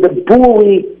came with the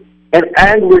bully and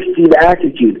aggressive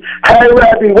attitude. Hey,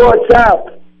 Rabbi, what's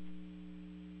up?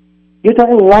 You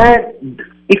don't let,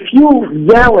 if you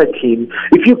yell at him,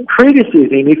 if you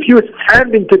criticize him, if you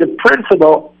send him to the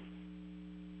principal,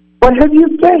 what have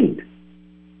you gained?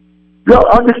 You're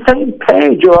on the same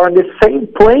page, you're on the same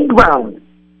playground.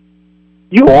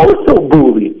 You also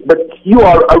bully, but you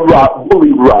are a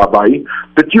bully rabbi,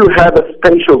 but you have a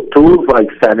special tool like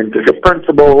sending to the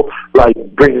principal, like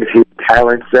bringing his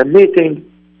parents to a meeting.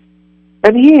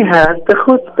 And he has the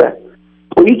chutzpah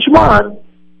for each one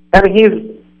and his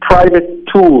private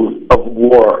tools of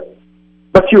war.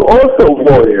 But you also a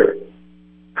warrior.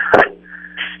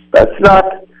 That's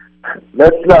not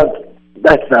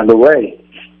the way.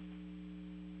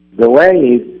 The way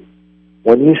is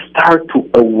when you start to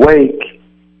awake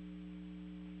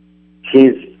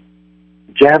his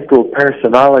gentle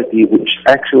personality, which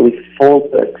actually falls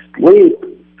asleep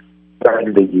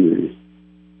during the years.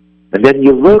 And then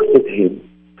you look at him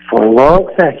for a long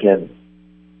second,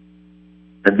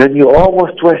 and then you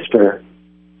almost whisper,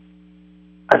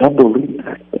 I don't believe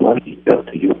that what he does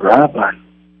to you, Rabbi.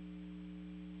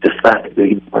 Just not a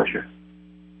big pleasure.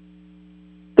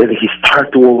 Then he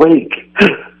starts to awake.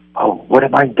 Oh, what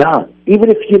have I done? Even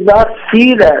if you not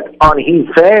see that on his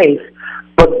face,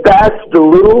 but that's the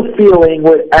little feeling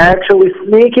would actually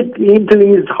sneak it into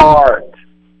his heart.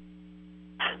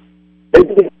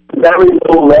 It's very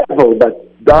low level,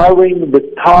 but during the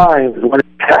times when it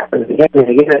happens again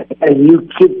and again, and you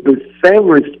keep the same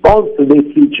response to this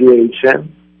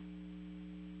situation,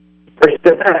 the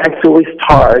person actually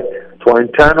starts to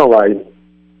internalize.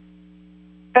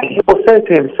 And he will say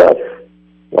to himself,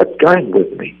 what's going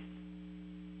with me?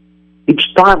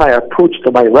 Each time I approach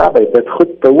to my rabbi that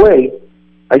chutzpah way,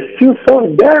 I feel so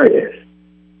embarrassed.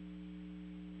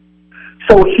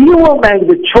 So he will make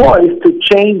the choice to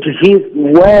change his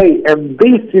way, and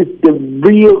this is the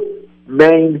real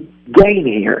main gain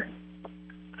here.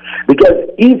 Because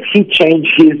if he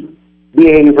changes his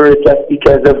behavior just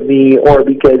because of me or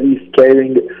because he's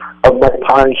scaring of my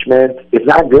punishment, it's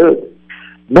not good.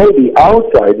 Maybe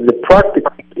outside in the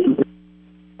practical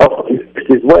of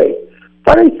his way.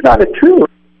 But it's not a truth.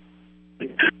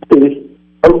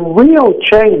 A real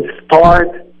change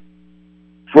starts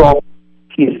from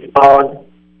his own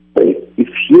way. If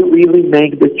you really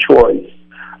make the choice,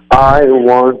 I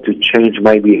want to change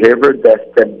my behavior, that's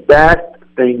the best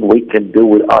thing we can do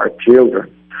with our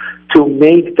children. To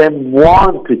make them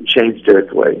want to change their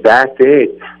way. That's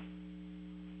it.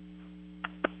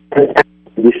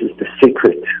 This is the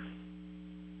secret.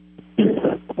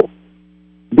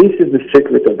 This is the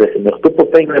secret of the chinuch. People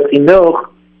think that chinuch,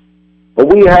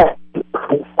 we have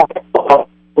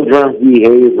children's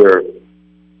behavior.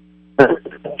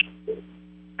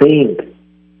 Thing.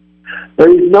 There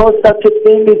is no such a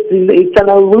thing. It's an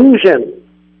illusion.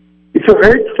 If you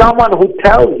heard someone who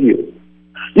tells you,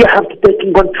 you have to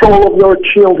take control of your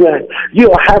children,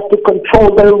 you have to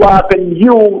control their life, and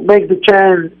you make the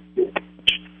change.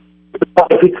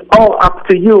 If it's all up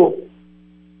to you,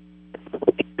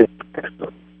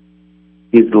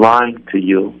 he's lying to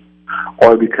you,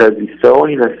 or because he's so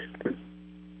innocent,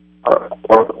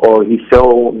 or he's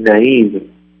so naive,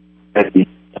 and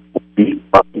he's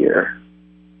up here.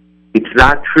 It's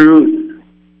not true.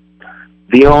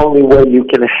 The only way you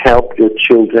can help your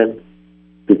children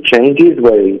to change his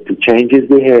way, to change his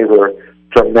behavior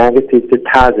from negative to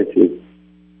positive,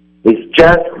 is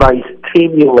just by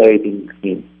stimulating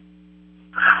him.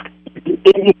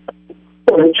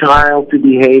 For a child to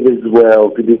behave as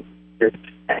well, to be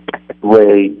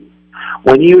way.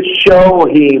 When you show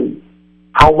him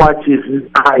how much is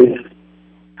nice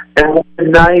And what a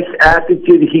nice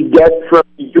attitude he gets from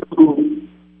you.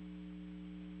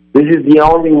 This is the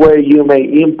only way you may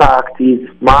impact his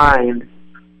mind,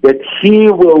 that he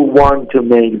will want to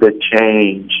make the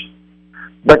change.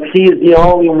 But he is the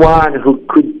only one who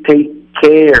could take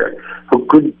care, who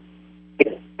could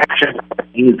take action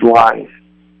in his life.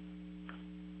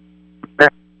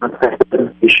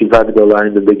 Yeshiva Gdolah,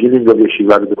 in the beginning of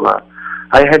Yeshiva Gdolah,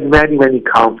 I had many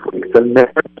conflicts and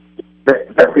many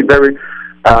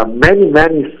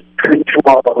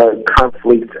spiritual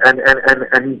conflicts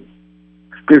and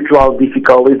spiritual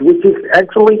difficulties, which is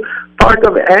actually part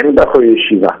of any Bachur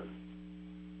Yeshiva.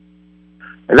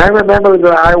 And I remember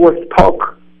that I was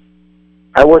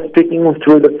speaking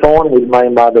through the phone with my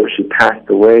mother. She passed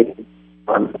away.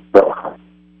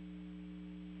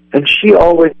 And she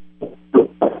always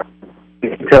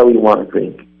tell you one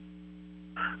thing.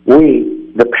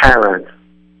 We, the parents,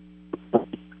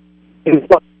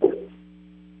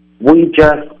 we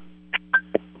just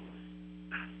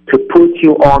to put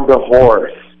you on the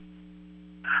horse,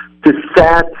 to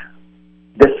set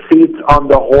the seats on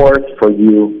the horse for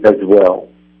you as well,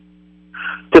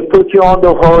 to put you on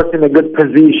the horse in a good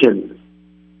position.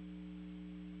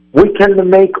 We can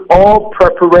make all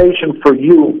preparation for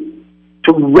you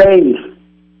to race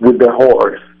with the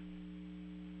horse.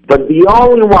 But the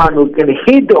only one who can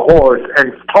hit the horse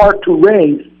and start to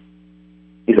race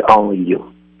is only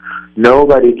you.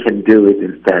 Nobody can do it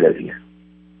instead of you.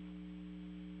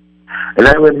 And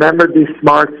I remember this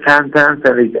smart sentence,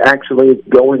 and it's actually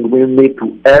going with me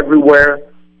to everywhere,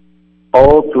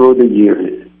 all through the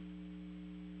years.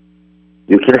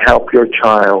 You can help your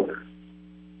child.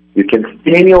 You can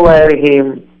stimulate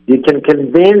him. You can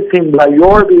convince him by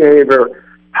your behavior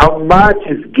how much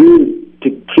is good to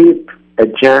keep a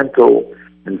gentle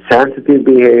and sensitive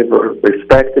behavior,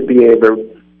 respected behavior.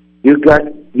 You just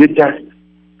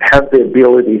have the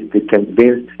abilities to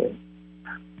convince him.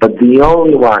 But the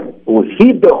only one who will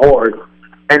hit the horse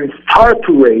and start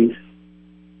to race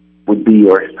would be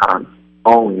your son,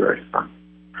 only your son.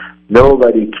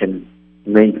 Nobody can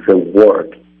make the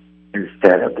work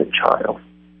instead of the child.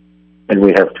 And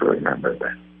we have to remember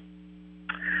that.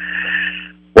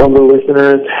 Well, the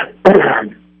listeners,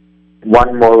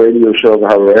 one more radio show of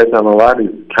Haaretz Amalad is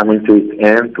coming to its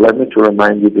end. Let me to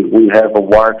remind you that we have a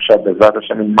workshop, Bezrat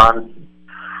Hashem, in Monsey.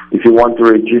 If you want to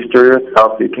register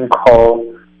yourself, you can call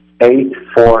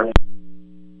 84.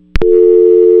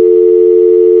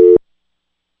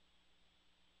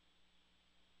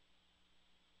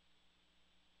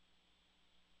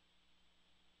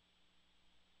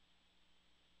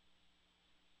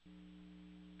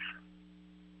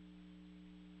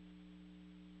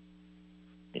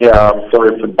 Yeah, I'm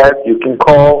sorry for that. You can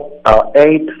call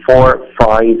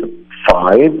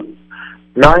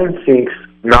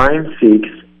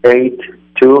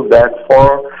 8455-969682. That's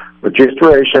for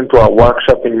registration to our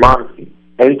workshop in Monsey.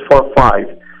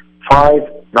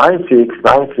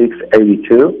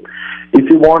 845-596-9682. If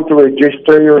you want to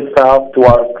register yourself to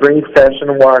our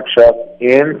 3-session workshop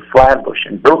in Flatbush,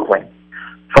 in Brooklyn,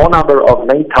 phone number of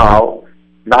Natal,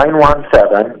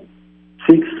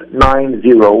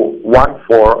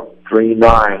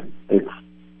 917-690-1439. It's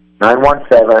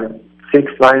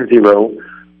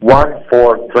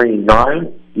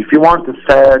 917-690-1439. If you want to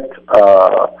set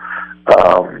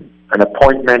an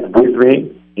appointment with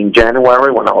me in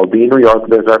January when I'll be in New York,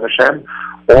 Bezrat Hashem,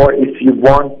 or if you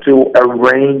want to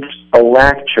arrange a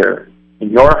lecture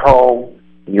in your home,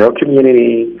 in your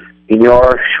community, in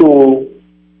your shul,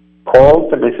 call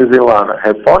to Mrs. Ilana.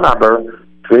 Her phone number,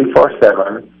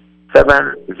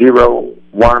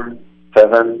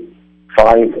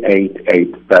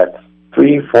 347-701-7588. That's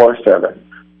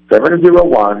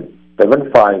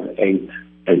 347-701-7588.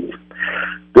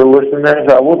 Dear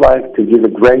listeners, I would like to give a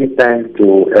great thanks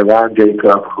to Eran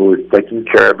Jacob, who is taking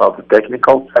care about the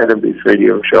technical side of this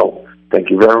radio show. Thank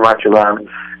you very much, Eran.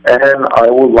 And I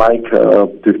would like to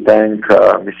thank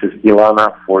Mrs.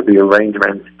 Ilana for the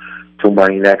arrangement to my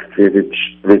next visit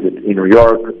in New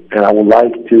York. And I would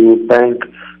like to thank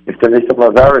Mr. Nissim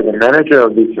Lazari, the manager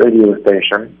of this radio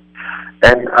station.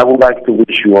 And I would like to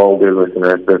wish you all, dear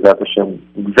listeners, Bezrat Hashem,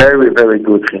 very, very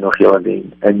good Chinuch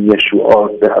Yeladim and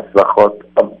Yeshuot, the Hatzlachot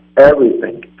of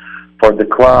everything for the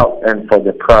club and for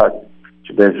the Prat.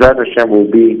 Bezrat Hashem will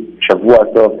be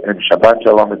Shavua Tov and Shabbat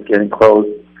Shalom is getting close.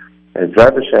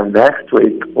 Bezrat Hashem next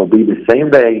week will be the same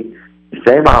day, the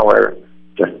same hour.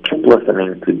 Just keep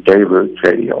listening to JRoot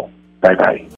Radio. Bye-bye.